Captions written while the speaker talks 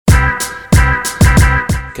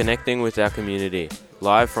Connecting with our community.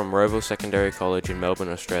 Live from Roeville Secondary College in Melbourne,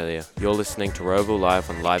 Australia. You're listening to Roeville Live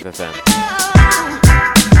on Live FM.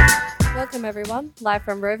 Welcome everyone, live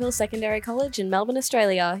from Roeville Secondary College in Melbourne,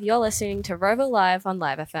 Australia. You're listening to Roeville Live on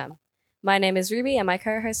Live FM. My name is Ruby and my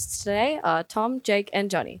co-hosts today are Tom, Jake and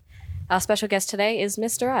Johnny. Our special guest today is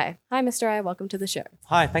Mr. I. Hi Mr. I, welcome to the show.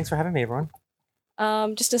 Hi, thanks for having me everyone.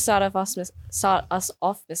 Just to start us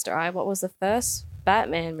off, Mr. I, what was the first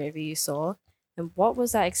Batman movie you saw and what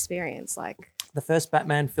was that experience like? The first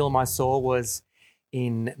Batman film I saw was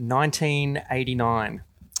in 1989.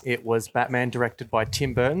 It was Batman directed by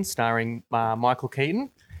Tim Burton, starring Michael Keaton.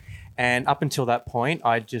 And up until that point,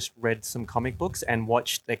 I just read some comic books and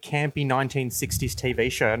watched the campy 1960s TV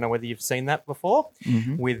show. I don't know whether you've seen that before,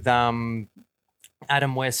 with Adam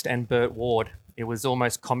West and Burt Ward. It was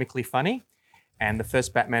almost comically funny. And the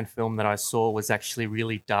first Batman film that I saw was actually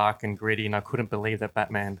really dark and gritty, and I couldn't believe that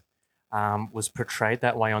Batman was portrayed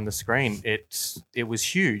that way on the screen. It was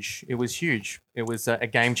huge. It was huge. It was a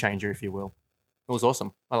game changer, if you will. It was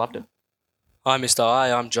awesome. I loved it. Hi, Mr.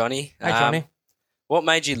 I. I'm Johnny. Hey, Johnny. What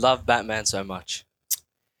made you love Batman so much?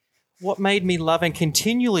 What made me love and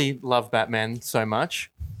continually love Batman so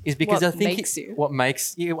much is because I think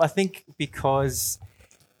I think because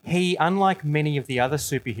he, unlike many of the other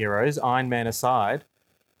superheroes, Iron Man aside,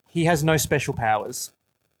 he has no special powers.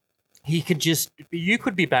 You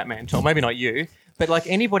could be Batman, or maybe not you, but like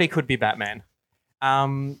anybody could be Batman.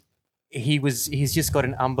 He's just got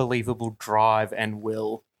an unbelievable drive and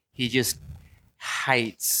will. He just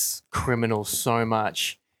hates criminals so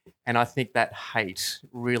much. And I think that hate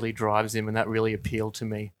really drives him and that really appealed to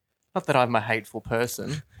me. Not that I'm a hateful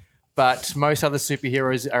person, but most other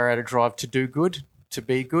superheroes are at a drive to do good, to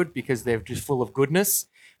be good, because they're just full of goodness.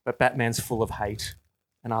 But Batman's full of hate.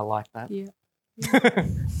 And I like that. Yeah.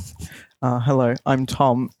 Hello, I'm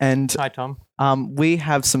Tom. And hi, Tom. We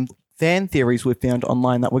have some fan theories we found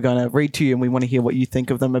online that we're going to read to you, and we want to hear what you think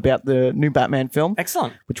of them about the new Batman film.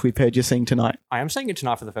 Excellent. Which we've heard you're seeing tonight. I am seeing it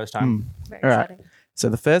tonight for the first time. Very All right. exciting. So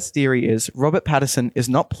the first theory is Robert Pattinson is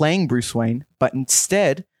not playing Bruce Wayne, but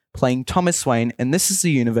instead playing Thomas Wayne, and this is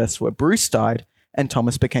the universe where Bruce died and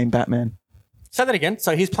Thomas became Batman. Say that again.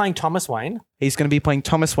 So he's playing Thomas Wayne. He's going to be playing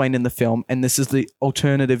Thomas Wayne in the film, and this is the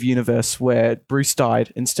alternative universe where Bruce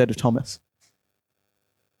died instead of Thomas.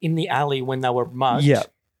 In the alley when they were mugged, Yeah.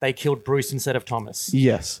 they killed Bruce instead of Thomas.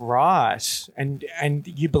 Yes. Right. And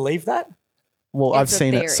you believe that? Well, I've It's a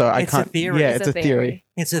seen theory. it, so I It's a can't. theory. Yeah, It's it's a a theory. theory.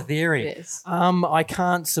 It's a theory. It is. I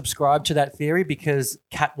can't subscribe to that theory because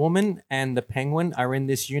Catwoman and the Penguin are in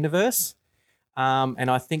this universe. And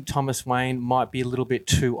I think Thomas Wayne might be a little bit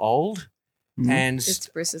too old. And It's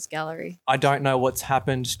Bruce's gallery. I don't know what's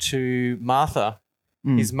happened to Martha,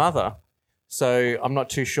 his mother. So I'm not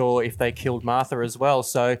too sure if they killed Martha as well.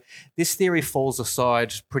 So this theory falls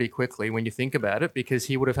aside pretty quickly when you think about it, because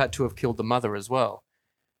he would have had to have killed the mother as well.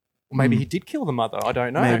 Or maybe he did kill the mother. I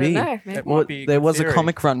don't know. Maybe. I don't know. Maybe. It Well, might be a there good was a theory.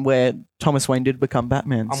 comic run where Thomas Wayne did become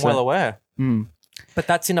Batman. I'm so- well aware. Mm. But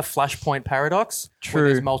that's in a Flashpoint paradox where True.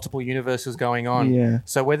 there's multiple universes going on. Yeah.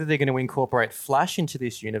 So whether they're going to incorporate Flash into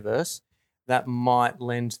this universe, that might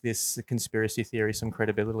lend this conspiracy theory some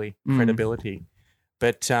credibility.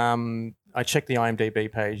 But I checked the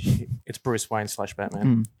IMDb page. It's Bruce Wayne /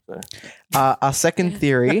 Batman. So. Our second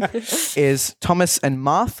theory is Thomas and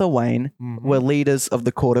Martha Wayne were leaders of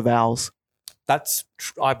the Court of Owls.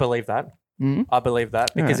 I believe that. Mhm. I believe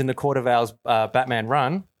that because Alright. in the Court of Owls Batman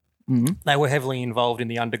run, they were heavily involved in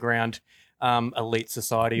the underground elite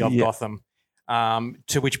society of Yeah. Gotham,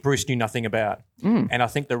 to which Bruce knew nothing about. Mm. And I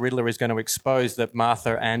think the Riddler is going to expose that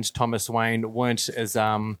Martha and Thomas Wayne weren't as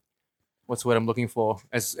what's the word I'm looking for,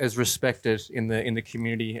 as respected in the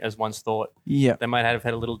community as once thought. Yeah. They might have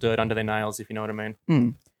had a little dirt under their nails, if you know what I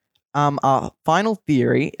mean. Our final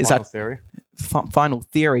theory is Final theory. final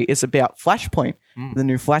theory is about Flashpoint, the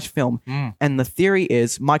new Flash film, and the theory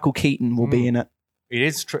is Michael Keaton will be in it. It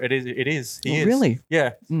is true. It is. He Oh, is. really?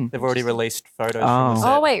 Yeah. Mm. They've already released photos Oh. from the set.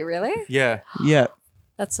 Oh, wait, really? Yeah. Yeah.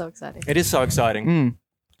 That's so exciting. It is so exciting. Mm.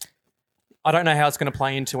 I don't know how it's going to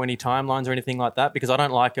play into any timelines or anything like that because I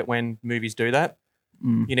don't like it when movies do that.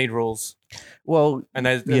 You need rules. Well, And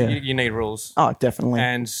Yeah. you need rules. oh, definitely.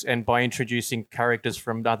 And by introducing characters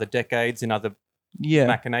from other decades and other Yeah.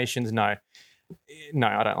 machinations, no,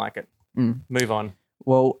 I don't like it. Move on.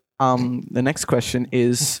 Well, the next question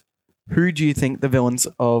is, who do you think the villains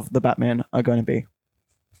of the Batman are going to be?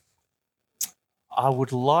 I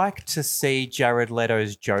would like to see Jared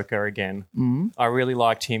Leto's Joker again. I really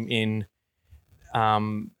liked him in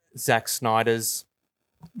Zack Snyder's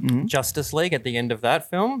Justice League at the end of that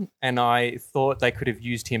film, and I thought they could have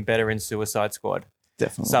used him better in Suicide Squad.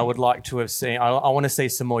 Definitely. So I would like to have seen. I want to see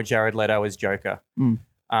some more Jared Leto as Joker.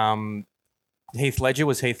 Heath Ledger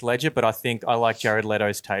was Heath Ledger, but I think I like Jared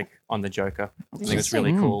Leto's take on the Joker. I think it's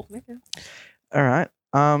really cool. Okay. All right.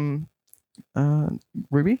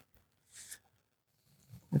 Ruby?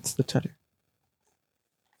 It's the tattoo.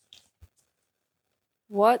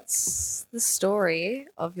 What's the story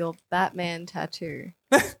of your Batman tattoo?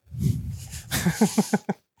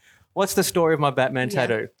 What's the story of my Batman Yeah.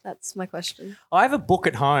 tattoo? That's my question. I have a book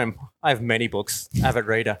at home. I have many books, avid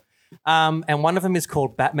reader. And one of them is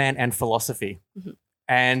called Batman and Philosophy.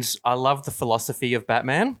 And I love the philosophy of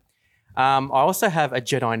Batman. I also have a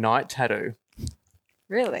Jedi Knight tattoo.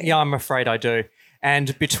 Really? Yeah, I'm afraid I do.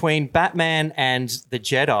 And between Batman and the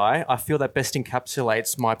Jedi, I feel that best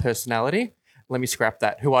encapsulates my personality. Let me scrap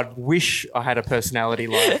that. Who I'd wish I had a personality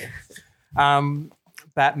like.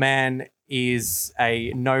 Batman is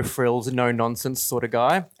a no frills, no nonsense sort of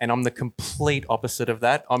guy, and I'm the complete opposite of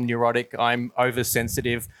that. I'm neurotic. I'm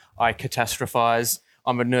oversensitive. I catastrophize.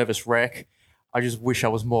 I'm a nervous wreck. I just wish I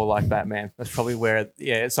was more like Batman. That's probably where,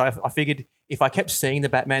 yeah. So I figured if I kept seeing the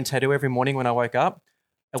Batman tattoo every morning when I woke up,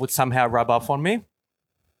 it would somehow rub off on me,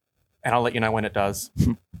 and I'll let you know when it does.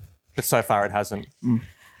 But so far it hasn't.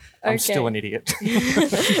 I'm still an idiot.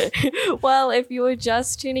 Well, if you were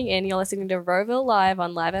just tuning in, you're listening to Rowville Live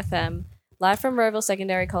on Live FM, live from Rowville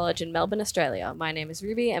Secondary College in Melbourne, Australia. My name is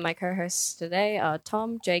Ruby, and my co-hosts today are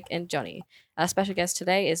Tom, Jake, and Johnny. Our special guest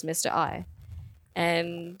today is Mr. I.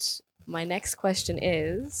 And my next question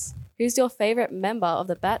is, who's your favorite member of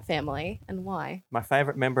the Bat family and why? My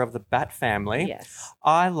favorite member of the Bat family. Yes.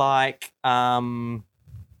 I like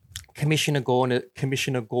Commissioner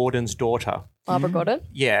Gordon's daughter. Barbara Gordon?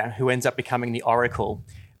 Yeah, who ends up becoming the Oracle,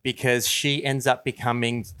 because she ends up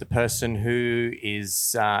becoming the person who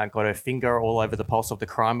is got her finger all over the pulse of the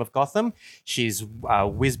crime of Gotham. She's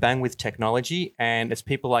whiz bang with technology, and it's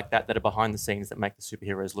people like that that are behind the scenes that make the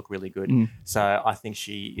superheroes look really good. So I think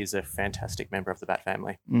she is a fantastic member of the Bat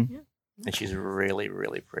family, and she's really,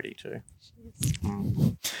 really pretty too.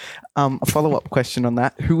 A follow-up question on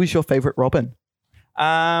that. Who was your favorite Robin?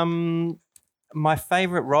 My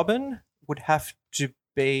favorite Robin would have to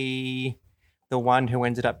be the one who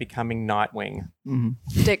ended up becoming Nightwing.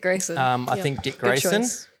 Dick Grayson. I think Dick Grayson,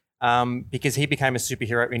 because he became a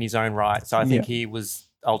superhero in his own right. So I think he was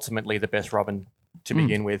ultimately the best Robin to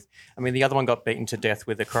begin with. I mean, the other one got beaten to death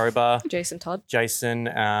with a crowbar. Jason Todd. Jason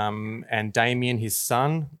and Damien, his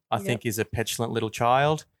son, I think is a petulant little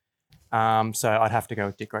child. So I'd have to go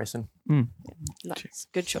with Dick Grayson. Nice.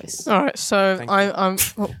 Good choice. All right, so Thank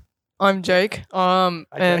you. I'm Jake.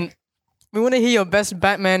 And we want to hear your best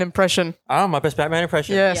Batman impression. Oh, my best Batman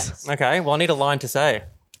impression? Yes. Okay, well, I need a line to say.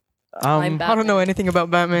 I'm I don't know anything about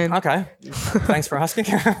Batman. Okay, thanks for asking.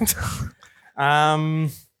 I'm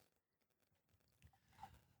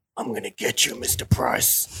going to get you, Mr.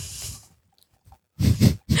 Price.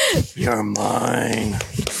 You're mine.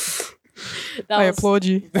 I applaud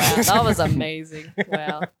you. Wow, that was amazing.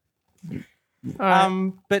 Wow. All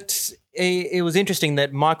right. But it was interesting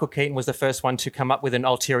that Michael Keaton was the first one to come up with an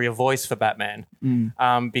ulterior voice for Batman,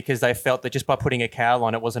 because they felt that just by putting a cowl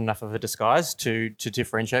on it wasn't enough of a disguise to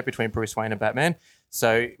differentiate between Bruce Wayne and Batman.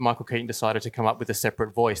 So Michael Keaton decided to come up with a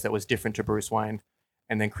separate voice that was different to Bruce Wayne.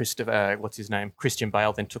 And then Christian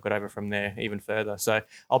Bale then took it over from there even further. So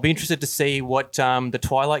I'll be interested to see what the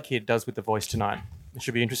Twilight Kid does with the voice tonight. It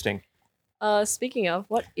should be interesting. Speaking of,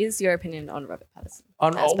 what is your opinion on Robert Pattinson?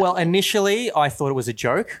 Well, initially I thought it was a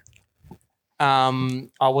joke. I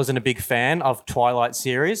wasn't a big fan of Twilight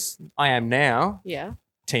series. I am now. Yeah.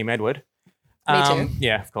 Team Edward. Me too.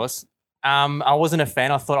 Yeah, of course. I wasn't a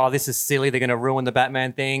fan. I thought, oh, this is silly. They're going to ruin the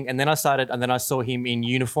Batman thing. And then I saw him in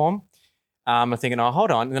uniform. I'm thinking, oh, hold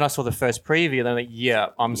on. And then I saw the first preview. And I'm like, yeah,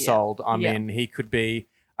 I'm sold. I'm in. He could be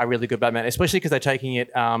a really good Batman, especially because they're taking it.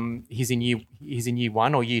 He's in year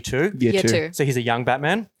 1 or year 2. Year two. So he's a young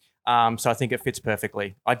Batman. So I think it fits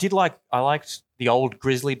perfectly. I liked the old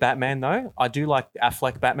Grizzly Batman though. I do like the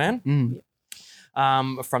Affleck Batman.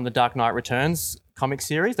 From the Dark Knight Returns comic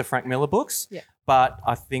series, the Frank Miller books. Yeah. But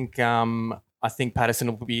I think Pattinson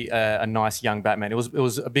will be a nice young Batman. It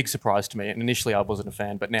was a big surprise to me. And initially I wasn't a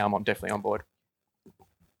fan, but now I'm definitely on board.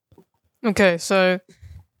 Okay, so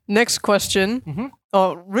next question.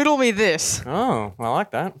 Oh, riddle me this. Oh, I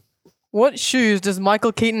like that. What shoes does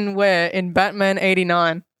Michael Keaton wear in Batman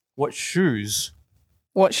 89? What shoes?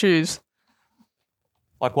 What shoes?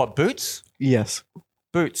 Like what, boots? Yes.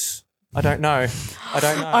 Boots. I don't know.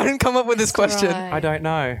 I didn't come up with this question. Right. I don't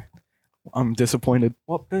know. I'm disappointed.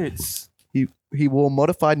 What boots? He wore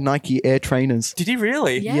modified Nike Air trainers. Did he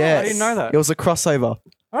really? Yeah. Yes. I didn't know that. It was a crossover.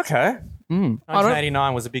 Okay. Mm.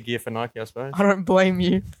 1989 was a big year for Nike, I suppose. I don't blame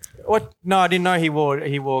you. What? No, I didn't know he wore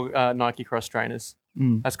Nike Cross trainers.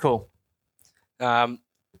 Mm. That's cool.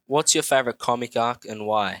 What's your favorite comic arc and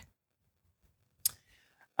why?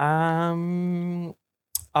 I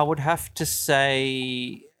would have to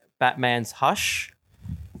say Batman's Hush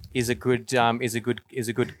is a good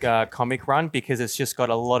comic run because it's just got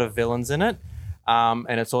a lot of villains in it,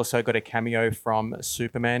 and it's also got a cameo from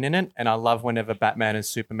Superman in it. And I love whenever Batman and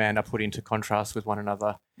Superman are put into contrast with one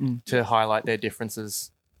another to highlight their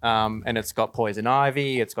differences. And it's got Poison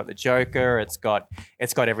Ivy, it's got the Joker, it's got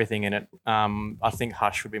everything in it. I think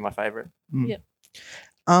Hush would be my favorite. Yeah.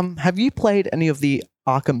 Have you played any of the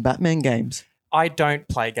Arkham Batman games? I don't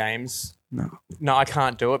play games. No. No, I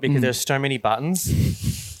can't do it because there's so many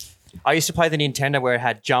buttons. I used to play the Nintendo where it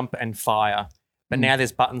had jump and fire, but now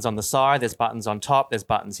there's buttons on the side, there's buttons on top, there's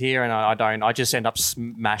buttons here, and I don't. I just end up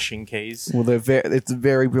smashing keys. Well, it's a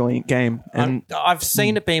very brilliant game, and I've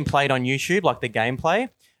seen it being played on YouTube, like the gameplay,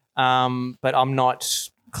 but I'm not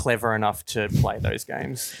clever enough to play those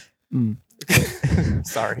games.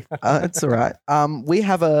 Sorry. It's all right. We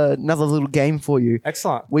have another little game for you.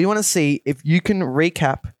 Excellent. We want to see if you can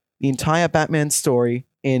recap the entire Batman story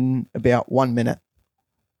in about 1 minute.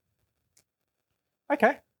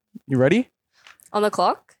 Okay. You ready? On the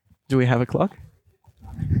clock? Do we have a clock?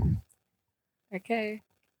 Okay.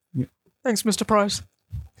 Thanks, Mr. Price.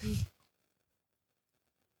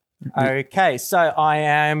 Okay, so I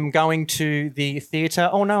am going to the theatre.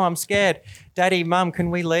 Oh no, I'm scared. Daddy, Mum,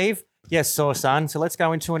 can we leave? Yes, son. So let's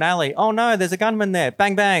go into an alley. Oh no, there's a gunman there.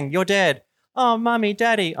 Bang, bang, you're dead. Oh, Mummy,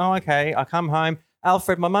 Daddy. Oh, okay. I come home.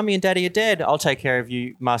 Alfred, my mummy and daddy are dead. I'll take care of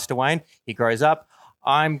you, Master Wayne. He grows up.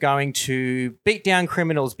 I'm going to beat down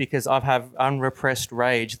criminals because I have unrepressed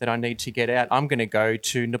rage that I need to get out. I'm going to go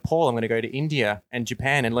to Nepal. I'm going to go to India and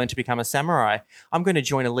Japan and learn to become a samurai. I'm going to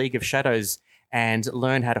join a League of Shadows and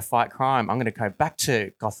learn how to fight crime. I'm going to go back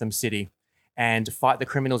to Gotham City and fight the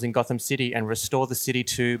criminals in Gotham City and restore the city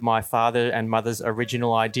to my father and mother's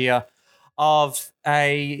original idea of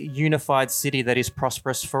a unified city that is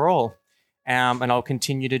prosperous for all. And I'll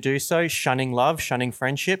continue to do so, shunning love, shunning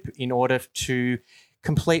friendship, in order to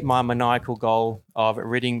complete my maniacal goal of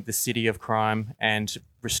ridding the city of crime and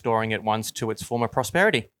restoring it once to its former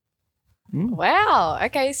prosperity. Wow.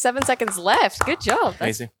 Okay, 7 seconds left. Good job.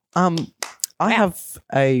 That's Easy. I have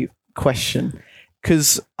a question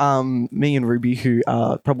because me and Ruby, who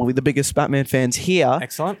are probably the biggest Batman fans here,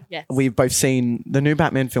 Excellent. yes. we've both seen the new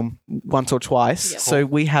Batman film once or twice. Yeah. So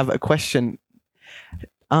we have a question.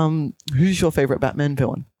 Who's your favorite Batman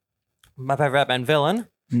villain? My favorite Batman villain?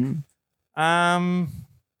 I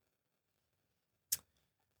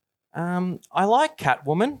like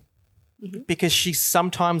Catwoman because she's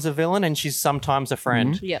sometimes a villain and she's sometimes a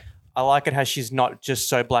friend. Yeah. I like it how she's not just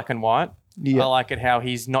so black and white. Yeah. I like it how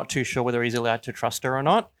he's not too sure whether he's allowed to trust her or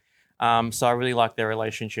not. So I really like their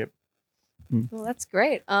relationship. Well, that's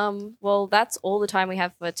great. Well, that's all the time we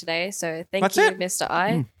have for today. So thank That's you, it. Mr.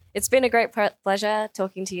 I. It's been a great pleasure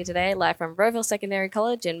talking to you today, live from Roeville Secondary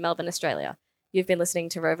College in Melbourne, Australia. You've been listening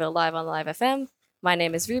to Roeville Live on Live FM. My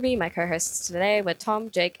name is Ruby. My co-hosts today were Tom,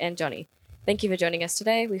 Jake, and Johnny. Thank you for joining us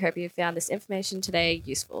today. We hope you found this information today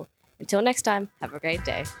useful. Until next time, have a great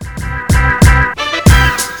day.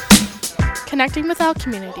 Connecting with our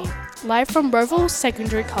community. Live from Roeville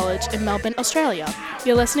Secondary College in Melbourne, Australia.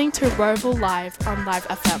 You're listening to Roeville Live on Live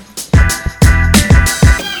FM.